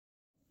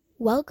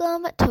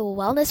Welcome to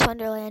Wellness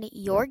Wonderland,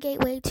 your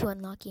gateway to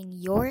unlocking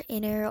your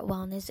inner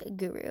wellness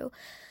guru.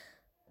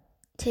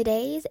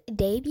 Today's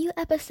debut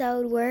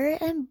episode, we're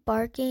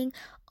embarking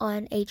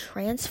on a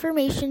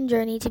transformation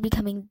journey to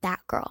becoming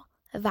that girl,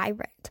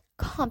 vibrant,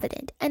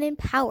 confident, and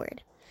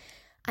empowered.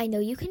 I know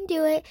you can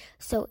do it,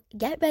 so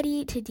get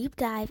ready to deep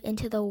dive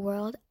into the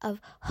world of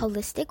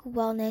holistic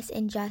wellness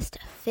in just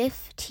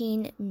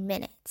 15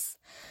 minutes.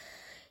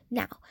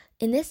 Now,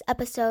 in this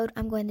episode,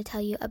 I'm going to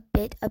tell you a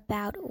bit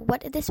about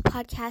what this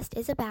podcast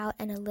is about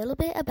and a little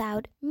bit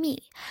about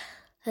me.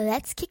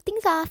 Let's kick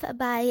things off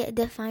by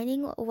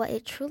defining what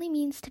it truly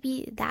means to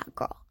be that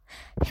girl.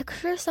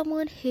 Picture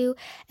someone who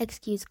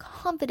exudes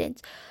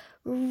confidence,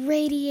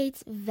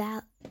 radiates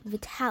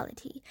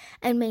vitality,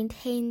 and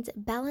maintains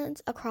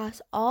balance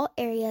across all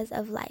areas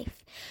of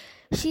life.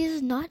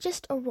 She's not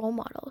just a role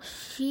model,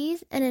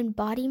 she's an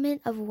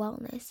embodiment of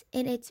wellness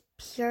in its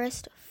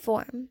purest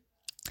form.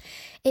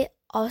 It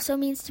also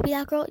means to be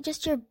that girl,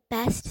 just your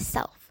best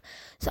self.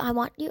 So I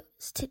want you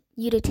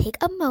to take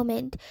a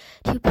moment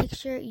to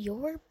picture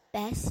your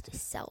best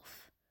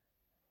self.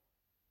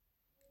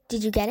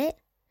 Did you get it?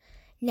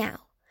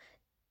 Now,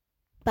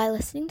 by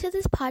listening to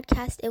this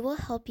podcast, it will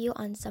help you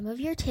on some of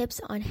your tips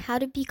on how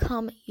to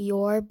become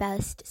your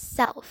best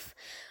self,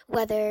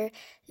 whether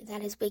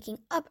that is waking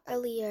up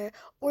earlier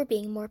or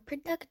being more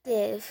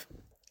productive.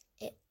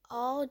 It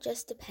all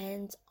just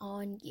depends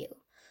on you.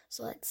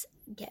 So let's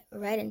get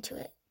right into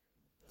it.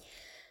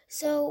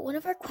 So one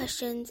of our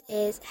questions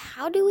is,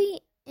 how do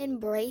we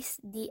embrace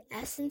the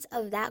essence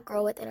of that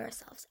girl within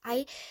ourselves?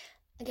 I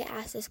get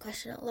asked this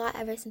question a lot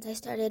ever since I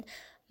started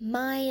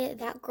my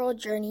that girl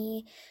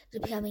journey to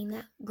becoming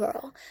that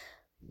girl.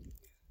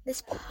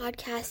 This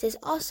podcast is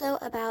also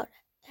about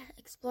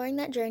exploring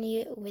that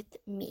journey with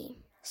me.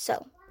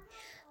 So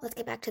let's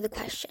get back to the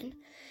question.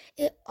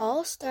 It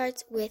all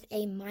starts with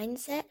a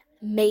mindset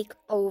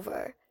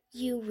makeover.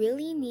 You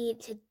really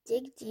need to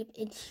dig deep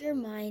into your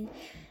mind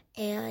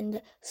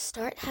and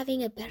start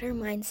having a better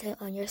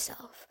mindset on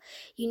yourself.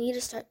 You need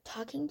to start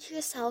talking to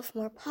yourself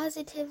more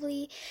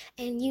positively,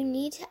 and you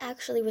need to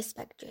actually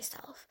respect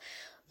yourself.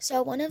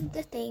 So one of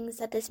the things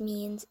that this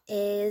means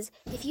is,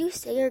 if you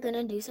say you're going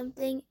to do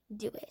something,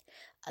 do it.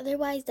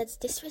 Otherwise, that's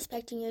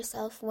disrespecting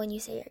yourself when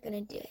you say you're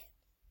going to do it.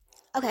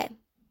 Okay.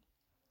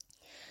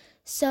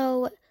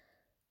 So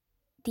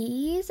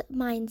this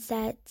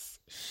mindset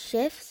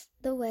shifts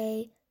the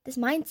way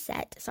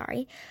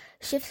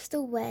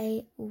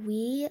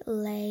we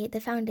lay the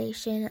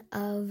foundation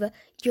of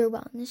your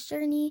wellness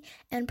journey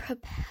and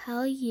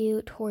propel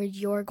you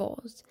towards your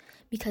goals,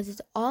 because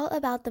it's all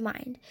about the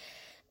mind.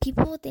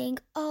 People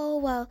think, oh,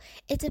 well,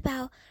 it's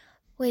about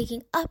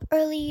waking up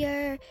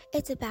earlier,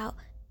 it's about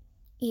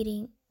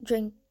eating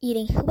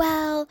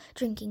well,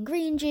 drinking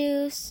green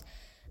juice,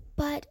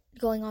 but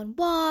going on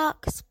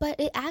walks, but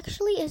it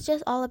actually is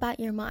just all about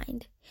your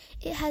mind.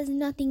 It has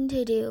nothing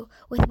to do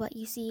with what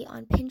you see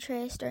on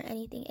Pinterest or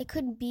anything. It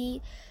could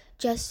be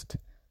just,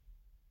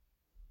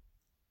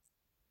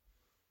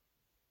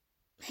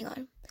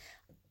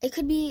 It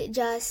could be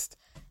just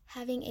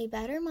having a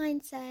better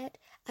mindset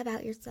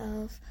about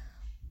yourself,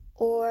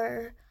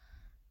 or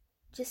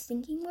just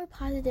thinking more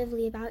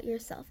positively about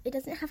yourself. It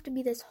doesn't have to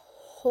be this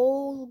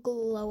whole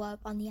glow up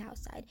on the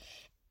outside.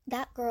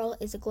 That girl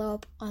is a glow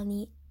up on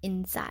the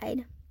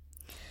inside.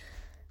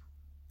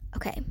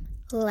 Okay,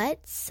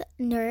 let's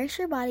nourish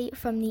your body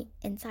from the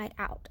inside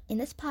out. In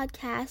this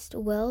podcast,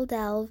 we'll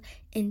delve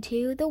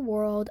into the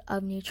world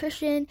of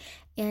nutrition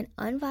and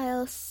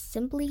unveil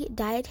simply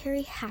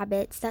dietary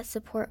habits that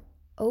support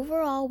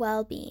overall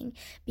well-being,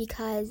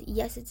 because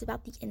yes, it's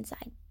about the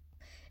inside,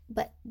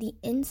 but the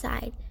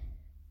inside,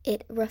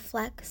 it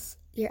reflects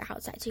your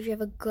outside. So if you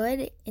have a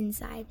good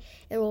inside,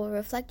 it will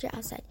reflect your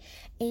outside.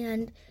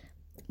 And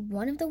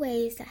one of the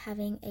ways that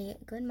having a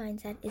good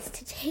mindset is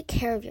to take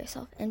care of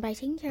yourself. And by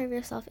taking care of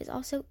yourself is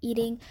also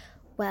eating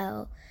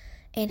well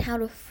and how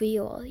to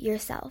fuel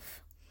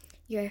yourself,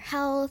 your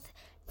health,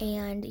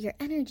 and your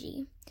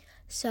energy.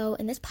 So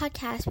in this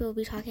podcast, we will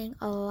be talking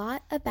a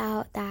lot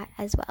about that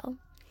as well.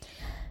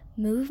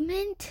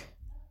 Movement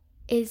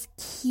is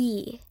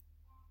key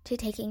to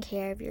taking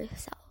care of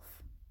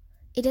yourself.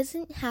 It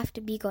doesn't have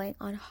to be going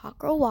on hot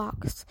girl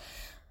walks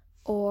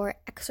or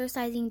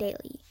exercising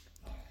daily.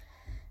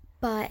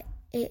 But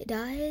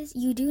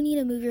you do need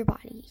to move your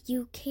body.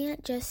 You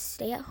can't just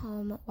stay at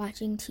home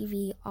watching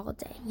TV all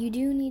day. You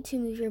do need to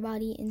move your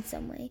body in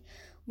some way,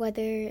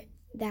 whether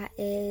that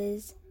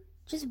is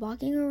just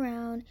walking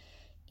around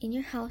in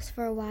your house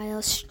for a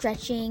while,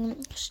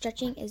 stretching.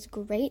 Stretching is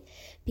great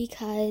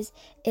because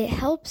it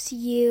helps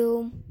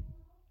you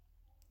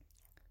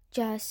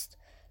just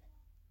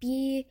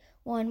be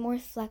more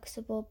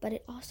flexible, but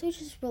it also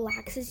just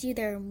relaxes you.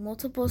 There are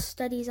multiple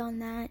studies on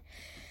that.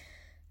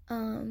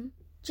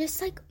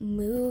 Just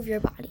move your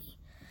body.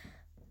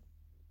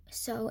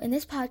 So in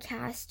this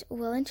podcast,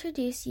 we'll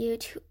introduce you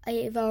to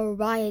a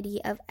variety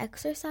of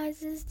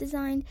exercises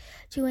designed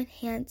to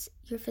enhance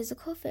your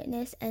physical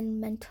fitness and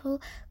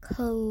mental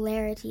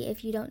clarity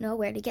if you don't know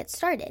where to get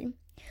started.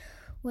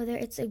 Whether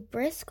it's a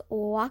brisk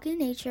walk in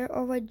nature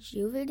or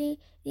rejuvenating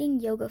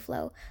yoga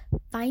flow,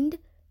 finding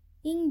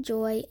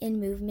joy in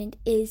movement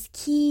is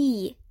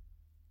key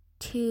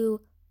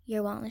to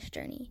your wellness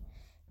journey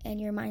and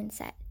your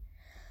mindset.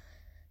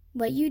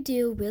 What you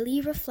do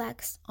really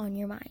reflects on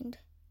your mind.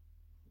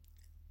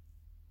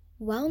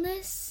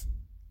 Wellness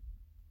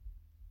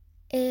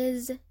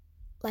is,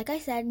 like I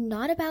said,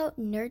 not about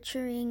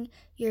nurturing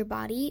your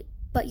body,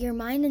 but your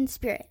mind and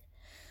spirit.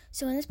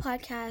 So in this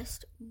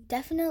podcast,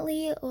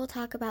 definitely we'll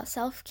talk about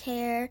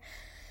self-care,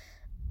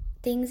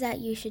 things that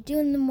you should do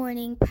in the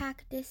morning,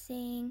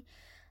 practicing,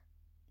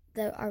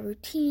 our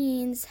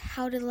routines,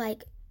 how to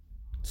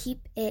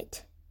keep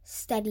it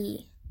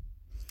steady.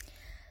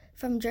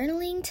 From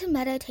journaling to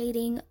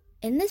meditating,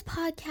 in this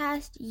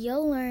podcast,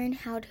 you'll learn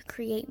how to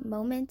create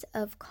moments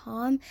of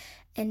calm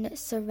and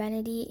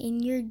serenity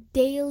in your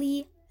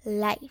daily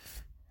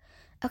life.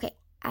 Okay,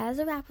 as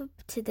a wrap up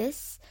to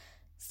this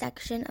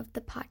section of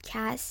the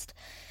podcast,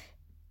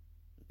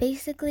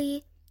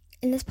 basically,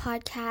 in this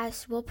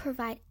podcast, we'll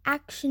provide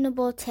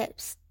actionable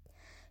tips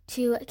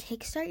to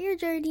kickstart your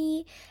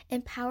journey,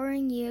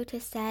 empowering you to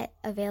set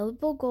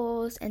available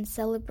goals and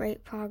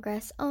celebrate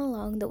progress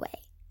along the way.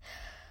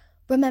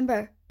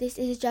 Remember, this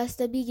is just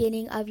the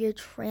beginning of your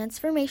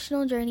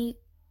transformational journey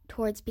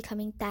towards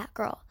becoming that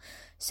girl.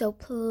 So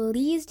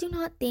please do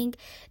not think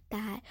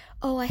that,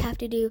 I have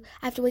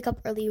to wake up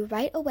early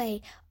right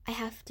away. I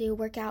have to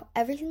work out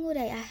every single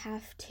day. I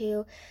have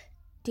to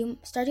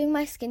start doing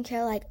my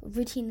skincare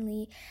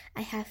routinely.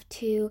 I have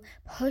to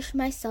push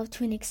myself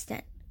to an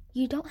extent.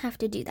 You don't have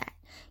to do that.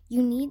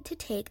 You need to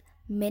take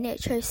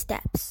miniature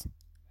steps.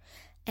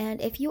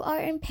 And if you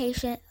are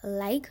impatient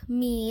like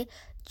me,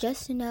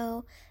 just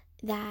know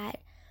that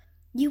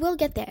you will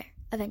get there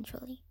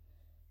eventually.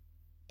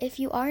 If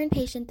you are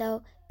impatient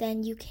though,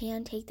 then you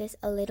can take this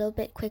a little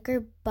bit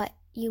quicker, but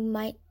you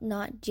might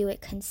not do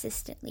it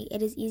consistently.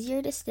 It is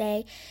easier to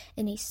stay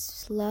in a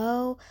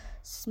slow,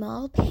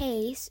 small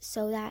pace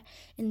so that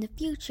in the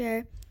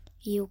future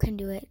you can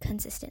do it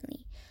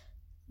consistently.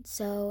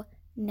 So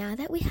now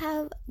that we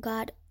have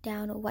got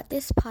down what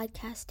this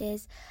podcast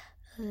is,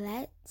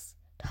 let's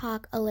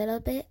talk a little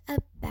bit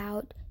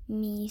about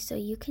me so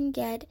you can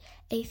get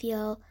a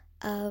feel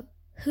of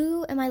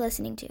who am I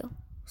listening to.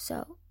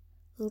 So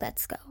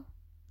let's go.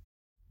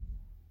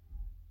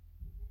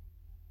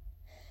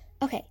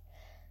 Okay,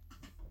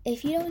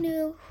 if you don't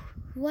know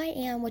who I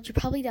am, which you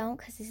probably don't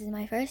because this is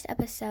my first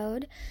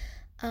episode,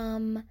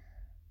 I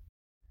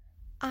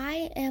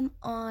am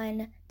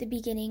on the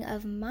beginning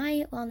of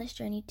my wellness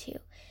journey too,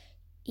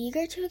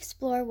 eager to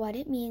explore what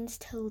it means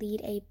to lead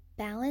a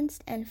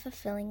balanced and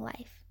fulfilling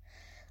life.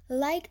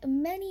 Like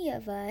many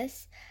of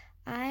us,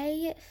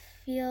 I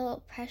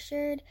feel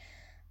pressured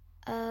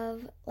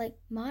of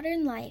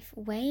modern life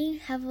weighing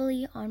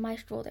heavily on my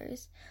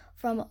shoulders,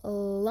 from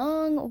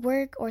long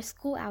work or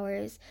school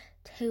hours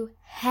to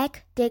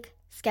hectic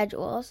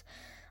schedules.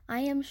 I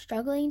am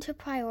struggling to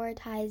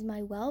prioritize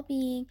my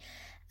well-being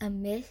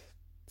amidst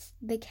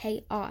the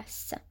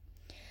chaos.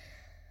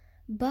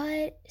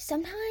 But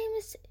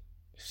sometimes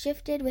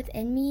shifted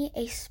within me,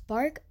 a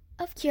spark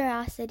of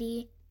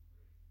curiosity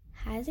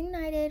has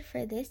ignited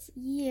for this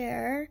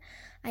year.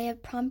 I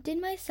have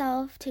prompted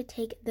myself to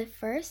take the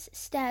first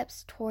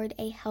steps toward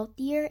a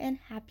healthier and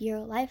happier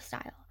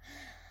lifestyle.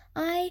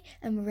 I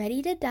am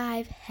ready to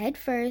dive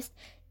headfirst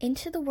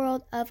into the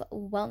world of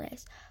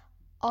wellness,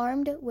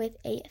 armed with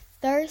a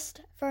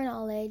thirst for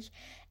knowledge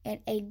and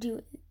a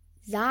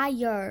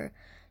desire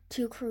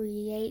to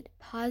create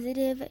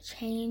positive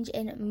change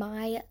in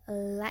my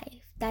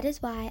life. That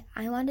is why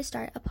I want to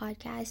start a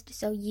podcast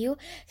so you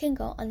can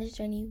go on this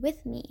journey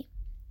with me.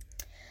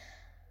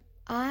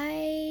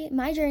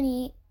 My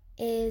journey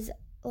is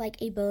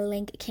like a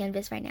blank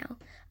canvas right now.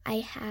 I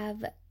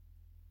have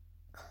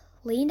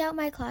cleaned out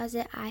my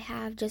closet. I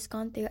have just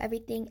gone through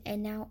everything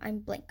and now I'm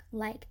blank.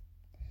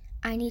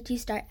 I need to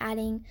start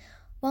adding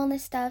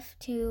wellness stuff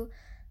to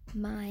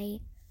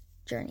my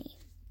journey.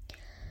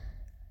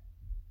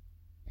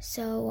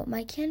 So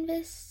my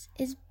canvas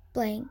is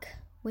blank,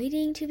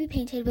 waiting to be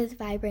painted with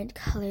vibrant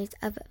colors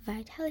of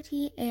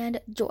vitality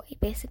and joy,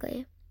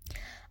 basically.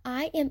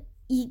 I am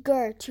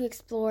eager to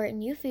explore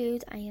new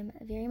foods. I am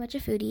very much a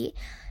foodie.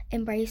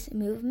 Embrace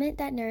movement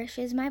that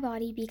nourishes my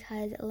body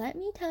because let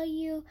me tell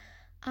you,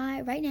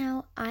 right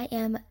now I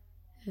am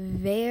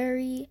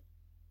very,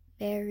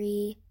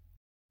 very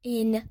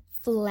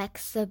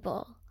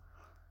inflexible.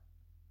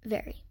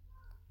 Very.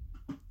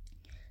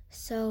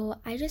 So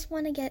I just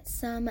want to get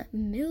some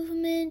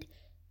movement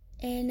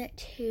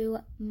into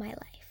my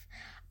life.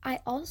 I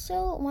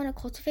also want to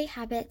cultivate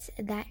habits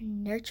that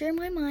nurture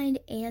my mind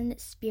and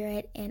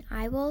spirit, and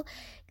I will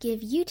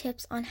give you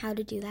tips on how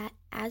to do that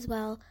as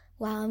well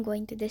while I'm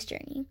going through this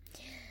journey.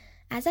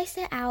 As I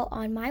set out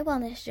on my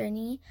wellness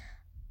journey,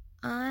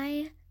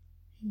 I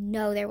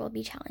know there will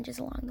be challenges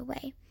along the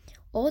way.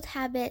 Old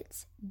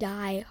habits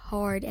die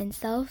hard and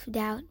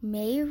self-doubt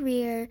may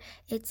rear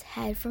its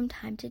head from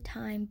time to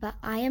time, but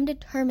I am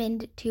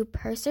determined to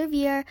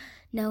persevere,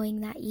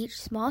 knowing that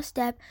each small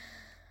step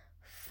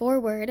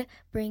forward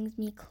brings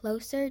me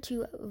closer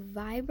to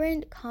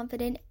vibrant,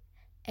 confident,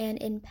 and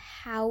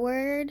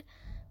empowered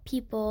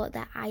people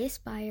that I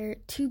aspire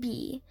to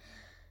be.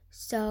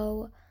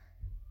 So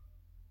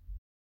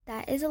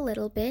that is a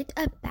little bit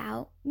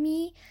about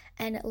me,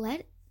 and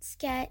let's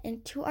get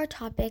into our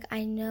topic.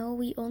 I know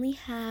we only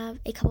have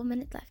a couple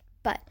minutes left,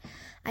 but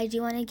I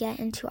do want to get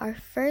into our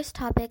first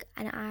topic,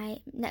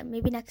 and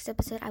maybe next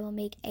episode I will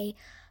make a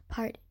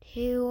part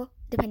 2,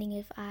 depending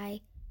if I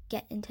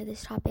get into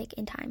this topic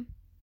in time.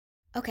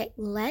 Okay,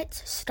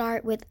 let's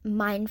start with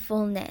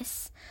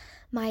mindfulness.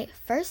 My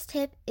first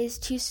tip is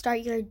to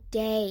start your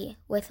day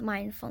with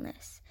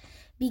mindfulness.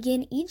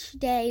 Begin each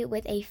day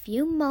with a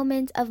few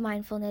moments of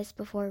mindfulness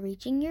before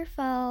reaching your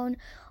phone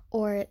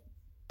or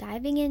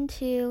diving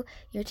into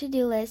your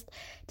to-do list.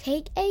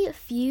 Take a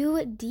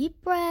few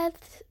deep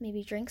breaths,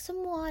 maybe drink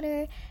some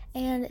water,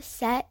 and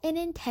set an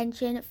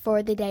intention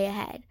for the day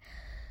ahead.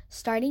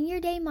 Starting your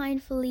day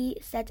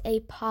mindfully sets a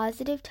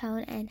positive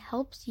tone and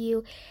helps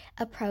you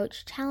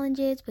approach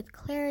challenges with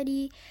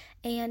clarity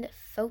and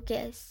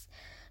focus.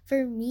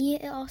 For me,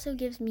 it also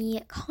gives me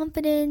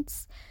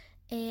confidence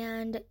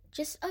and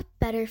just a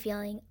better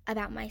feeling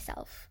about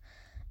myself.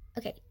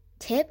 Okay,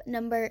 tip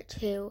number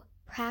 2,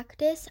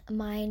 practice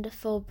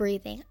mindful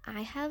breathing.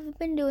 I have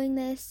been doing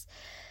this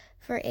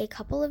for a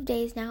couple of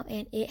days now,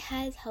 and it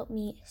has helped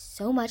me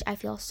so much. I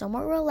feel so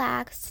more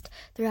relaxed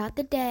throughout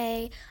the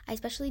day. I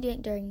especially do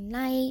it during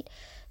night.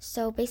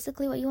 So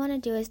basically what you want to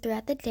do is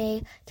throughout the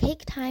day,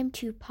 take time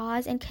to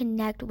pause and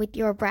connect with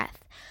your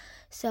breath.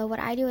 So what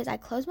I do is I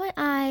close my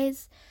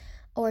eyes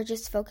or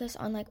just focus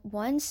on like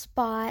one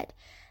spot,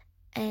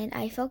 and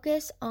I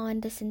focus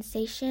on the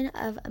sensation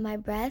of my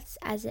breaths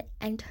as it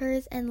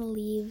enters and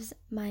leaves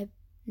my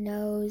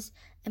nose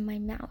and my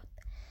mouth.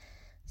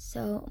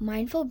 So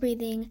mindful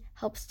breathing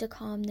helps to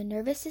calm the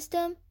nervous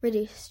system,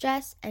 reduce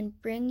stress,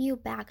 and bring you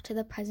back to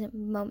the present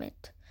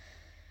moment.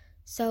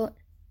 So,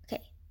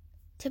 okay,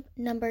 tip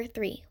number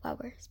 3, while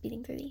we're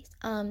speeding through these,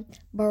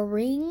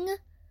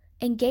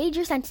 engage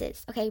your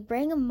senses. Okay,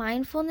 bring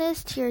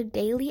mindfulness to your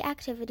daily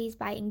activities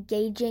by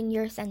engaging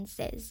your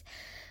senses.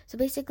 So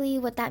basically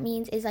what that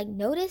means is like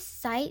notice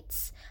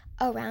sights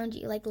around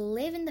you, like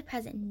live in the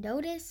present,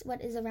 notice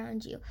what is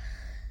around you.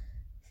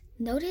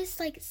 Notice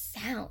like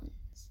sounds.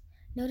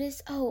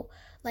 Notice,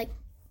 like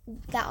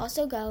that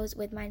also goes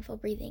with mindful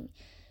breathing.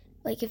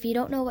 Like if you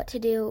don't know what to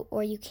do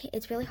or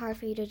it's really hard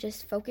for you to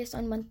just focus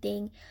on one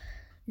thing,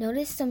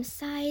 notice some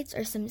sights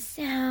or some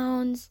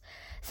sounds,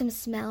 some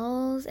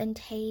smells and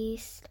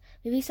taste,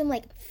 maybe some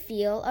like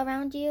feel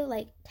around you,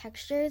 like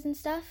textures and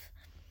stuff.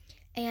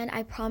 And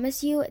I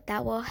promise you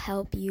that will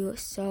help you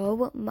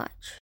so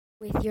much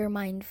with your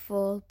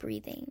mindful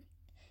breathing.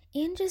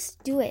 And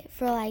just do it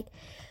for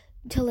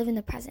to live in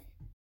the present.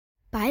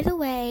 By the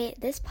way,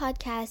 this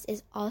podcast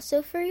is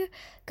also for you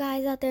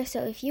guys out there.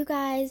 So if you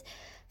guys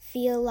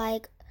feel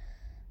like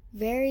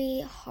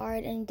very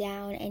hard and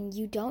down and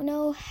you don't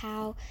know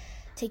how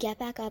to get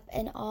back up,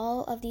 and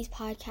all of these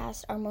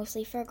podcasts are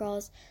mostly for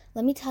girls,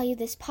 let me tell you,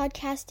 this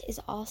podcast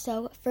is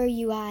also for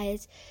you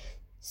guys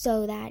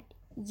so that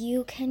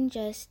you can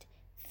just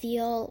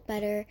feel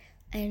better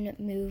and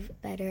move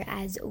better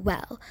as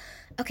well.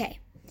 Okay.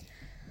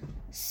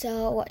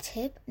 So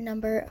tip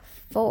number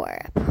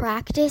 4,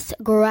 practice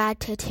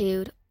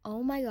gratitude.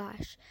 Oh my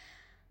gosh.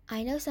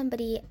 I know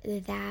somebody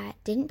that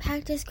didn't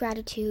practice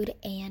gratitude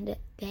and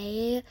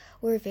they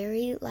were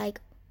very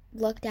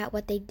looked at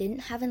what they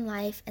didn't have in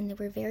life and they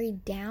were very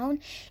down.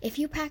 If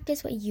you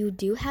practice what you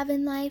do have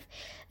in life,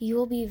 you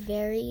will be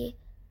very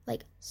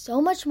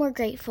so much more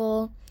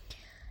grateful.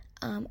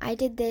 I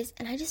did this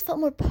and I just felt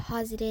more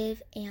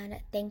positive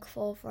and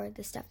thankful for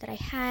the stuff that I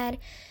had.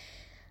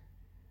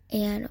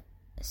 And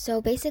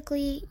so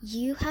basically,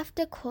 you have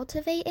to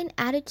cultivate an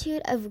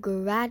attitude of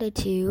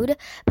gratitude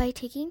by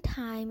taking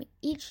time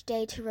each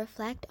day to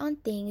reflect on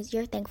things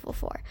you're thankful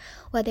for.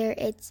 Whether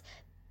it's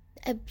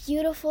a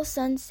beautiful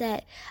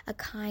sunset, a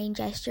kind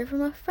gesture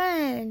from a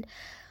friend,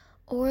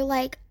 or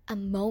a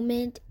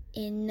moment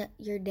in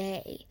your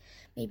day.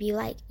 Maybe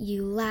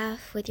you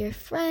laugh with your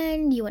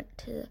friend, you went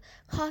to the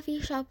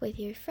coffee shop with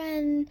your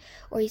friend,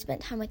 or you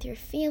spent time with your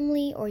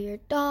family or your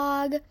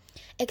dog.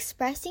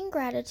 Expressing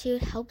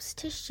gratitude helps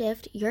to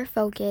shift your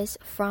focus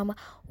from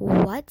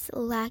what's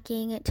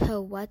lacking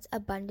to what's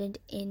abundant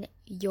in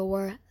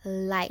your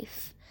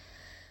life.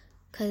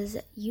 Because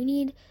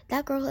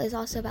that girl is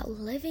also about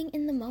living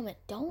in the moment.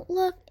 Don't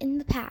look in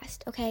the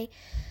past, okay?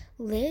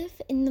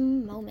 Live in the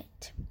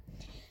moment.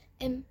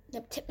 And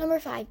tip number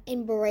 5,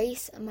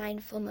 embrace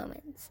mindful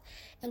moments.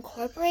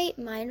 Incorporate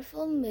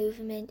mindful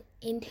movement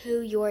into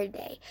your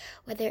day,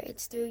 whether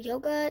it's through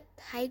yoga,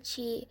 tai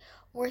chi,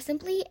 or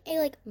simply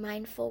a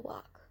mindful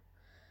walk.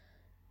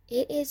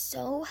 It is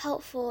so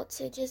helpful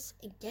to just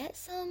get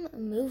some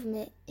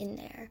movement in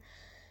there.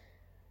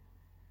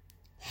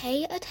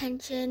 Pay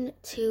attention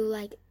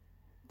to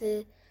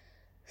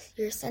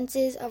your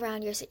senses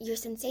around your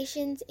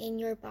sensations in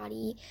your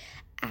body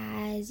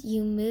as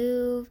you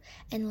move,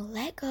 and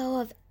let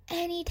go of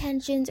any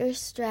tensions or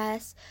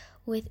stress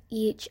with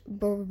each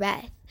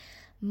breath.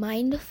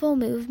 mindful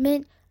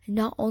movement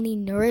not only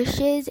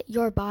nourishes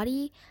your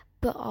body,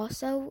 but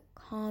also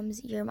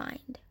calms your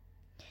mind.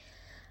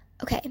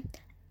 Okay,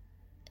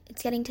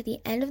 it's getting to the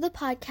end of the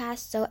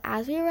podcast, so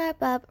as we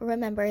wrap up,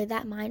 remember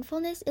that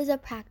mindfulness is a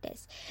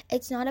practice.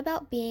 It's not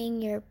about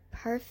being your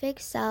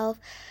perfect self,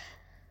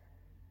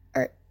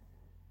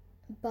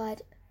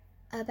 but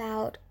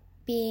about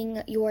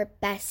being your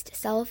best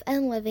self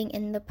and living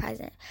in the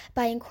present.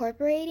 By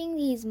incorporating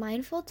these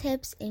mindful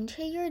tips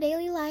into your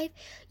daily life,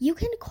 you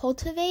can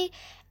cultivate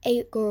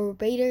a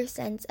greater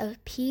sense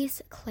of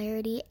peace,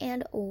 clarity,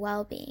 and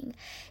well-being.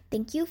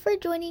 Thank you for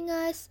joining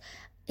us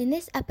in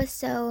this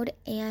episode,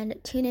 and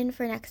tune in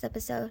for next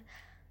episode.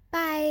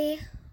 Bye!